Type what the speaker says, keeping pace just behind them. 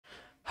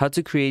How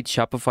to create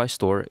Shopify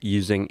store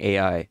using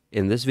AI.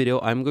 In this video,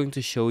 I'm going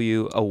to show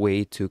you a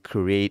way to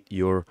create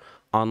your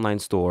online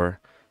store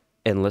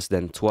in less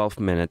than 12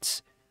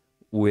 minutes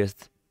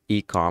with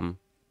ecom.express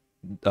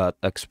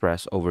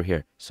over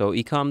here. So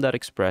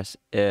ecom.express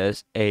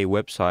is a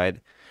website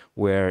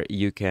where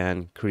you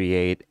can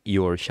create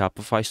your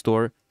Shopify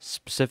store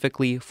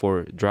specifically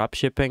for drop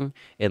shipping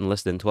in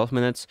less than 12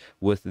 minutes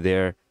with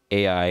their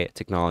AI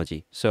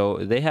technology. So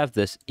they have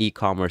this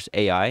e-commerce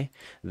AI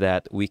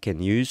that we can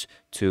use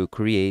to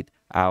create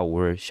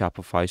our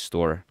Shopify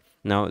store.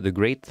 Now, the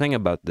great thing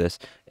about this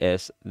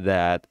is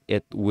that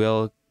it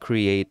will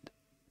create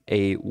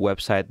a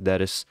website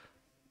that is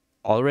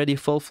already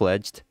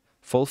full-fledged,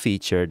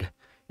 full-featured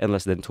in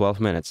less than 12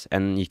 minutes,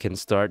 and you can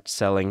start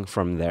selling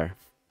from there.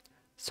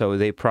 So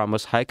they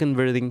promise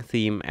high-converting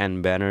theme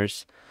and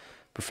banners,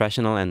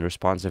 professional and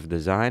responsive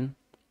design,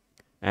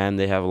 and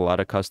they have a lot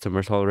of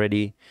customers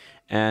already,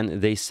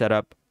 and they set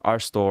up our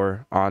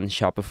store on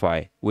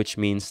Shopify, which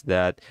means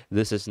that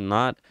this is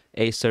not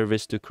a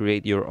service to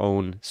create your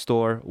own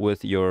store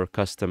with your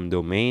custom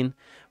domain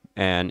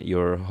and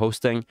your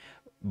hosting,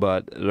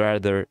 but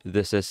rather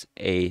this is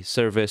a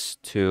service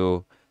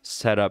to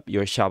set up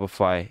your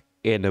Shopify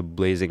in a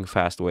blazing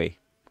fast way.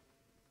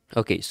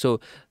 Okay,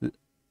 so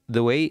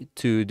the way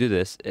to do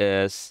this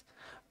is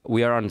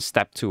we are on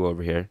step 2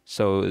 over here.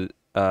 So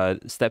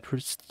step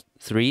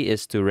 3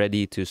 is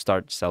ready to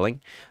start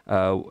selling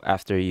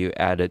after you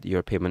added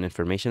your payment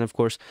information, of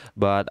course.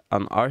 But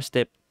on our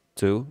step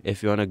 2,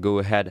 if you want to go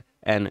ahead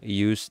and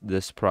use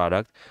this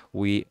product,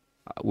 we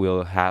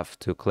will have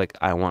to click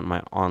I want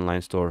my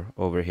online store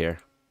over here.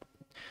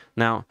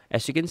 Now,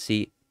 as you can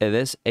see, it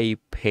is a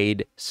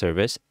paid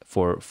service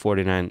for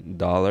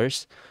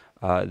 $49.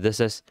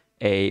 This is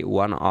a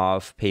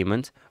one-off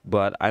payment,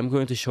 but I'm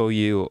going to show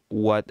you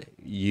what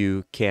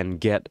you can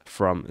get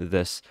from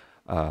this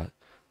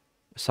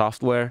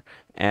software,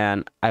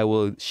 and I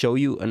will show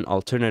you an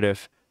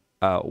alternative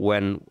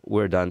when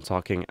we're done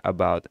talking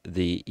about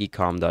the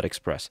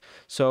ecom.express.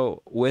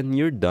 So when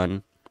you're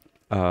done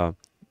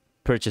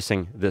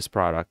purchasing this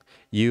product,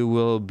 you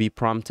will be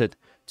prompted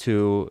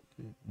to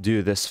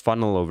do this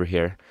funnel over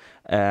here,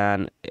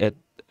 and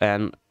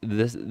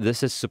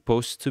this is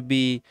supposed to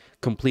be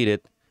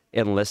completed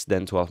in less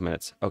than 12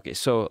 minutes. Okay,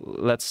 so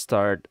let's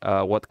start.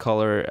 What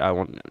color I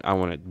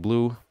want it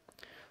blue.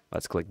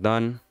 Let's click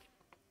done.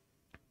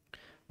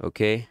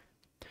 Okay,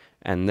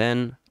 and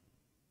then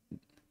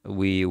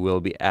we will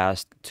be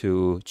asked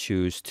to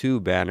choose 2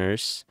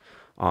 banners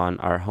on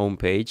our home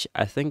page.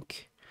 I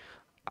think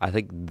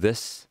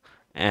this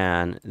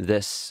and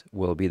this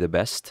will be the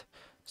best.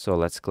 So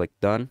let's click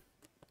done.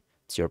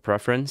 It's your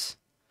preference.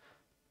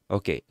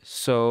 Okay,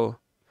 so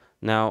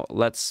now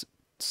let's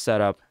set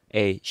up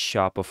a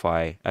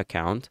Shopify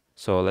account.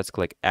 So let's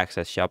click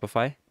Access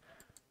Shopify.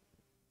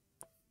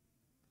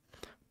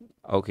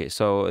 Okay,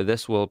 so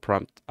this will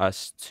prompt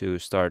us to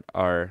start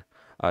our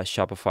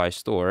Shopify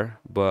store,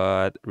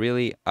 but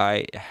really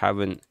I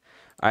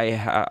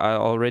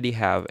already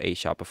have a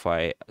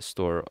Shopify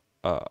store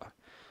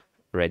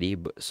ready,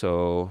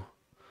 so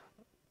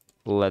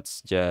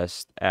let's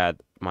just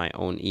add my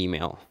own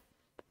email.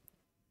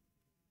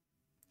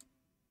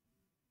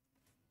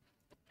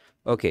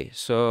 Okay,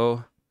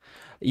 so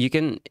you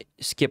can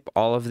skip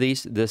all of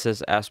these. This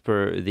is as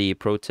per the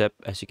pro tip.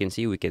 As you can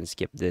see, we can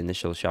skip the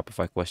initial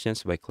Shopify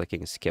questions by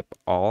clicking skip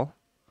all.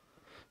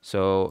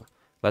 So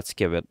let's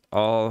skip it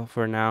all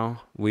for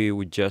now. We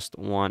would just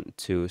want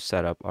to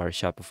set up our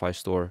Shopify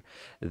store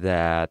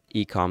that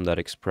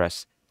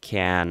ecom.express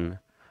can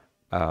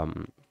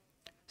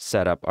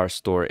set up our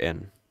store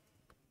in.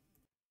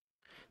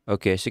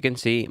 Okay, as you can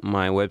see,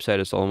 my website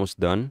is almost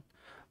done.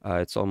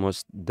 It's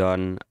almost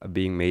done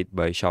being made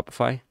by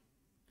Shopify.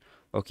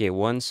 Okay,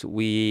 once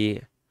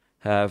we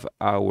have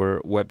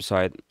our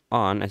website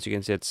on, as you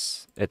can see,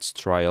 it's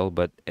trial,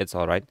 but it's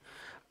all right.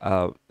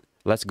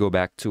 Let's go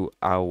back to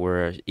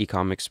our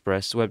Ecom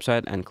Express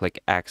website and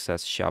click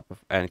Access Shop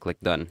and click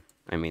Done.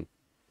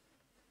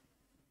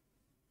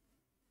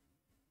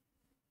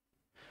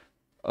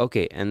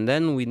 Okay, and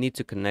then we need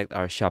to connect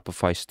our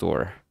Shopify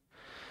store.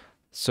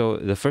 So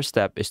the first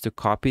step is to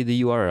copy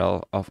the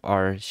URL of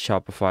our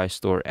Shopify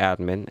store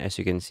admin, as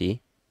you can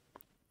see.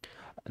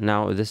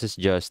 Now this is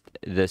just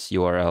this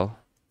URL,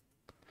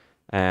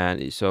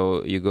 and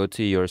so you go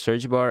to your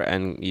search bar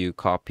and you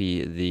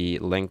copy the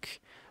link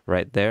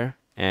right there,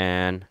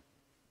 and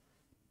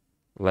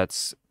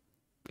let's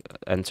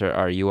enter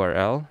our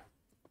URL,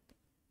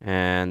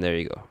 and there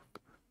you go.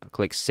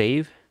 Click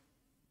save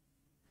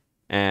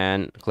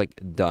and click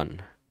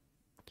done.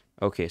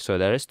 Okay, so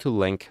that is to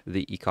link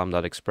the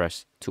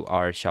ecom.express to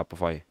our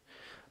Shopify.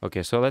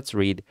 Okay, so let's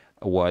read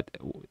what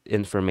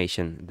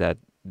information that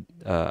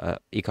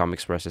Ecom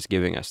Express is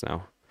giving us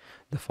now.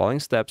 The following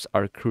steps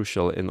are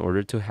crucial in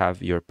order to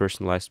have your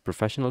personalized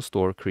professional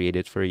store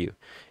created for you.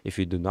 If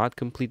you do not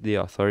complete the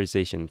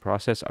authorization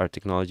process, our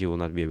technology will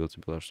not be able to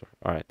build our store.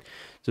 All right,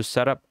 so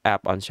set up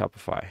app on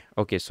Shopify.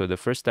 Okay, so the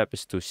first step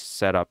is to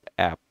set up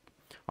app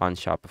on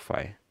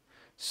Shopify.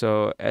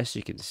 So as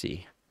you can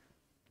see,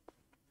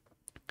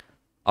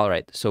 All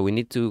right, so we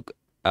need to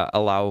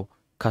allow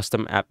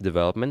custom app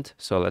development.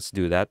 So let's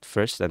do that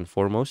first and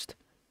foremost.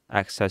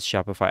 Access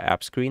Shopify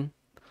app screen.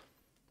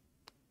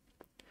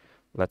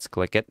 Let's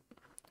click it.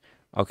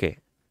 Okay,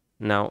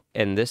 now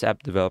in this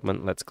app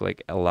development, let's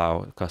click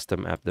allow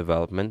custom app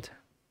development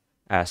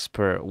as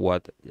per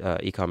what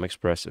Ecom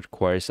Express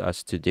requires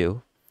us to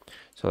do.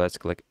 So let's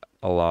click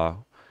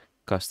allow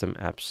custom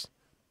apps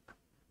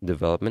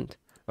development.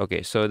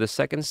 Okay, so the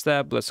second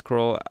step, let's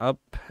scroll up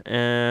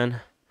and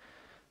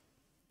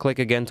click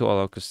again to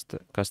allow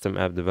custom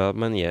app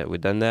development. Yeah,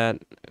 we've done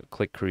that.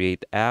 Click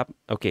create app.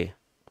 Okay,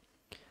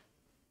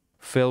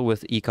 fill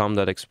with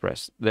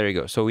ecom.express. There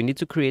you go. So we need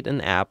to create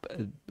an app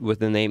with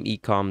the name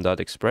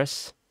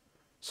ecom.express.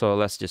 So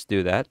let's just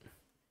do that.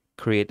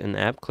 Create an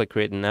app. Click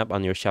create an app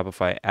on your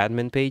Shopify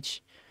admin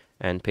page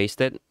and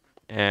paste it.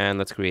 And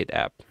let's create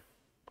app.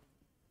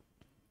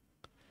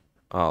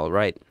 All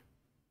right.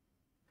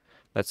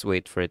 Let's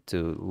wait for it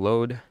to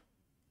load.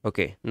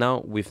 Okay,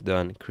 now we've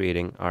done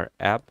creating our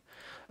app.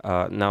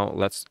 Now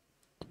let's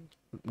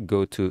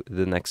go to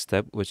the next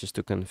step, which is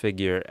to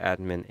configure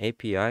admin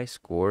API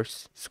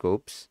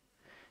scopes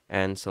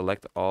and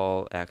select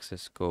all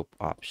access scope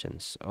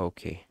options.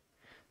 Okay,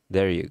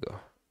 there you go.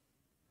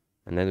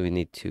 And then we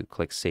need to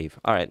click save.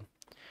 All right,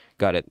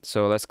 got it.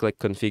 So let's click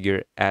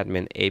configure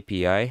admin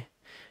API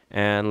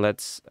and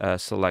let's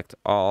select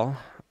all.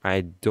 I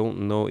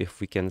don't know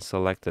if we can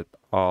select it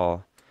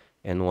all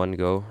in one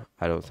go.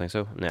 I don't think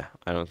so. Nah,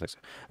 I don't think so.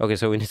 Okay,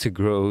 so we need to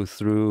go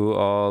through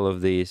all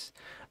of these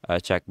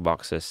check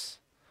boxes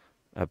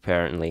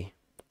apparently.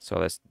 So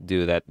let's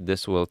do that.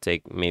 This will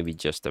take maybe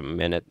just a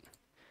minute.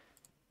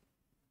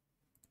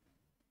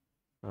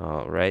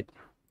 All right.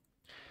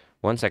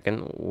 1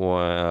 second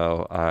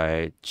while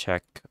I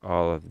check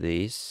all of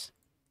these.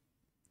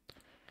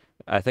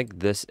 I think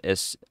this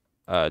is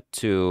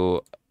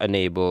to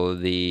enable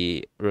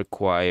the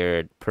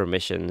required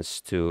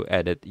permissions to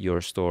edit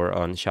your store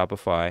on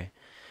Shopify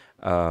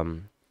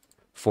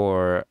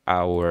for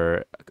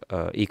our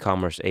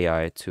e-commerce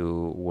AI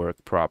to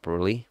work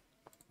properly.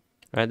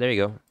 All right, there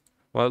you go.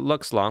 Well, it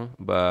looks long,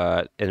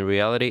 but in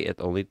reality, it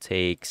only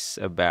takes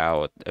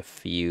about a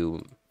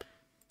few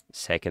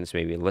seconds,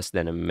 maybe less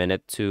than a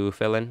minute to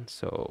fill in.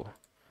 So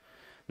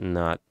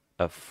not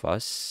a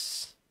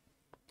fuss.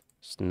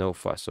 There's no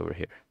fuss over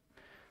here.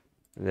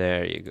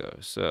 There you go.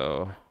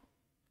 So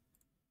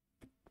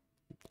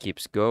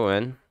keeps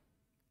going,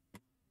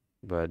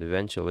 but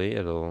eventually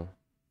it'll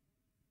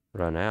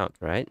run out,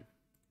 right?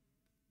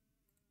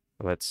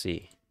 Let's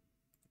see.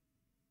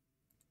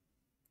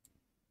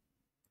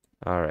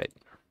 All right.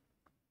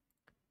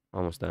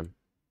 Almost done.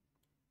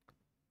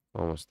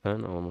 Almost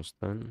done. Almost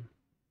done.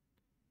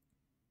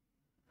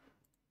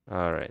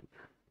 All right.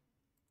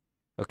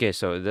 Okay,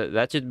 so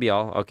that should be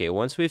all. Okay,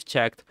 once we've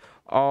checked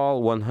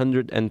all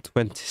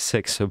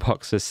 126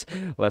 boxes,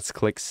 let's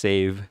click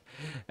save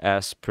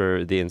as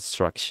per the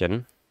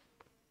instruction.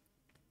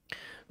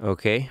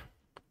 Okay.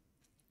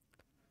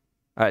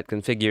 All right,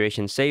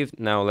 configuration saved.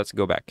 Now let's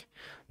go back.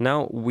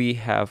 Now we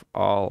have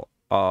all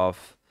 9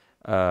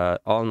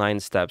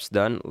 steps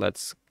done.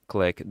 Let's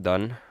click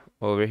done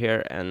over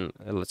here and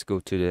let's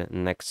go to the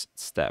next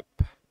step.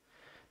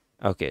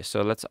 Okay,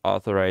 so let's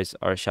authorize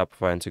our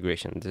Shopify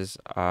integration. This is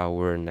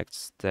our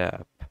next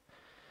step.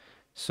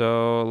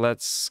 So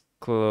let's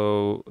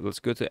go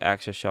to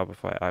Access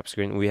Shopify app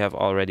screen. We have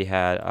already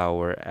had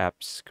our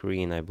app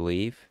screen, I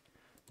believe.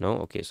 No?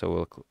 Okay,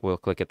 so we'll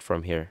click it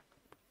from here.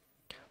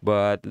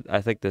 But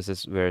I think this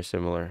is very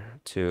similar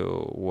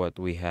to what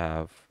we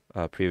have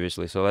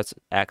previously. So let's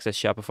access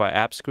Shopify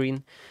app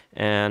screen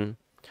and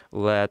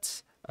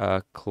let's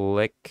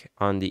click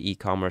on the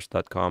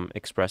ecommerce.com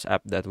express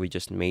app that we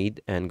just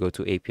made and go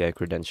to API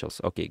credentials.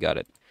 Okay, got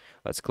it.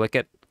 Let's click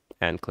it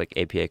and click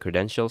API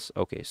credentials.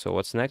 Okay, so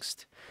what's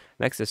next?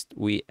 Next is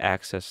we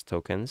access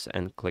tokens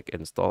and click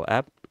install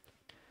app.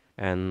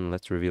 And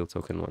let's reveal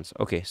token once.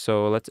 Okay,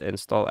 so let's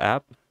install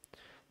app.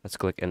 Let's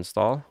click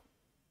install.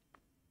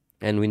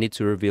 And we need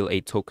to reveal a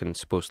token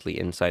supposedly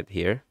inside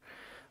here.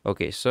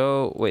 Okay,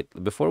 so wait,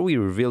 before we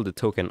reveal the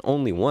token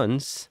only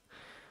once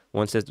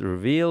it's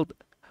revealed,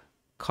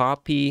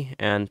 copy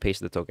and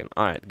paste the token.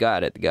 All right,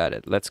 got it.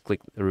 Let's click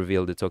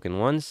reveal the token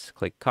once,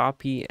 click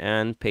copy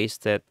and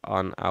paste it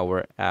on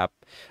our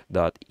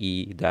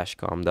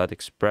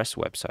app.e-com.express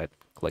website.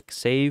 Click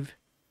save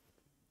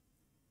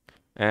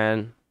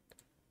and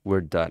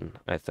we're done,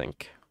 I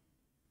think.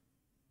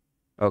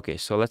 Okay,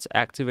 so let's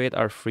activate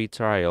our free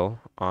trial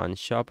on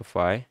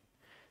Shopify.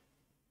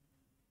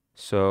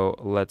 So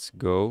let's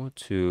go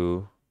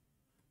to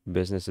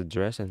business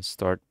address and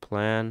start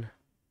plan.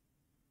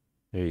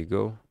 There you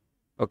go.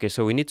 Okay,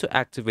 so we need to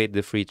activate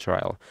the free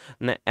trial.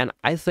 And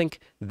I think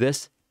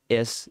this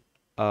is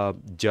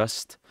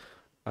just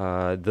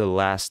the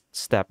last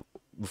step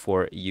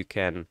before you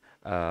can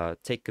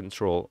take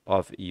control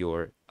of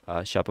your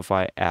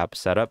Shopify app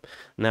setup.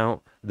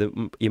 Now,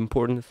 the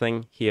important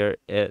thing here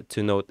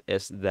to note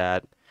is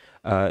that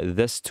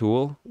This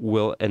tool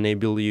will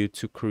enable you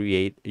to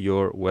create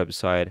your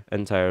website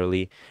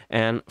entirely.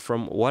 And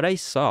from what I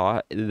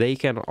saw, they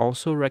can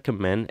also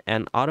recommend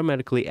and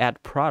automatically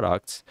add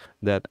products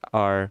that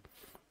are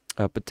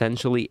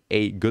potentially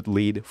a good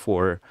lead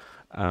for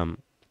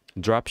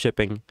drop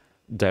shipping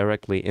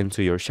directly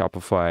into your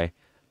Shopify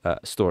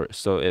store.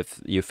 So if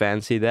you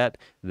fancy that,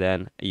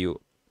 then you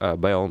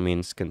by all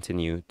means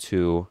continue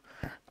to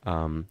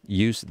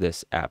use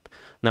this app.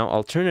 Now,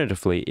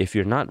 alternatively, if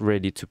you're not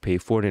ready to pay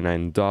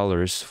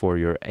 $49 for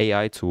your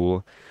AI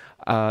tool,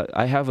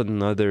 I have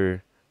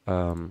another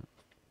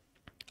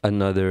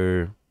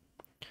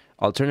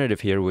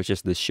alternative here, which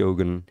is the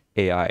Shogun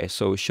AI.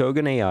 So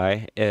Shogun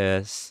AI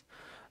is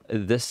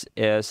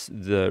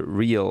the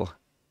real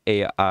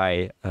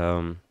AI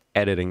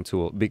editing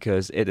tool,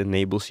 because it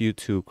enables you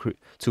to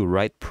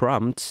write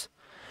prompts,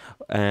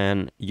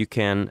 and you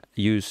can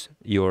use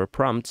your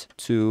prompt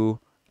to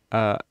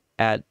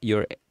add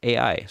your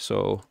AI.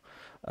 So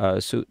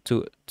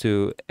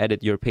to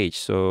edit your page.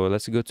 So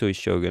let's go to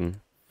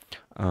Shogun.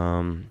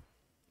 To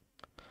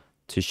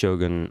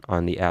Shogun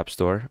on the App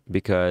Store,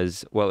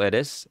 because, well, it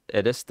is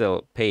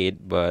still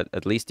paid, but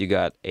at least you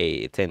got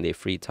a 10-day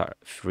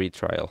free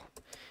trial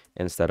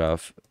instead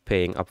of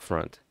paying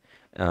upfront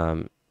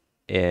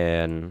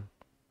in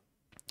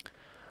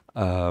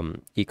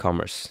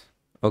e-commerce.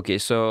 Okay,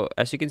 so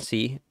as you can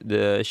see,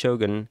 the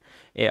Shogun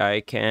AI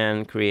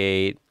can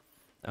create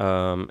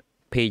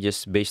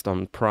pages based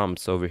on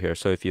prompts over here.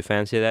 So if you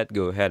fancy that,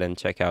 go ahead and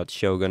check out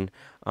Shogun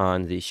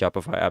on the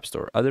Shopify App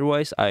Store.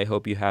 Otherwise, I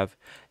hope you have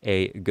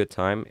a good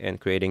time in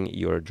creating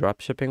your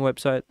dropshipping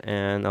website,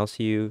 and I'll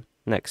see you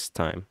next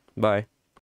time. Bye.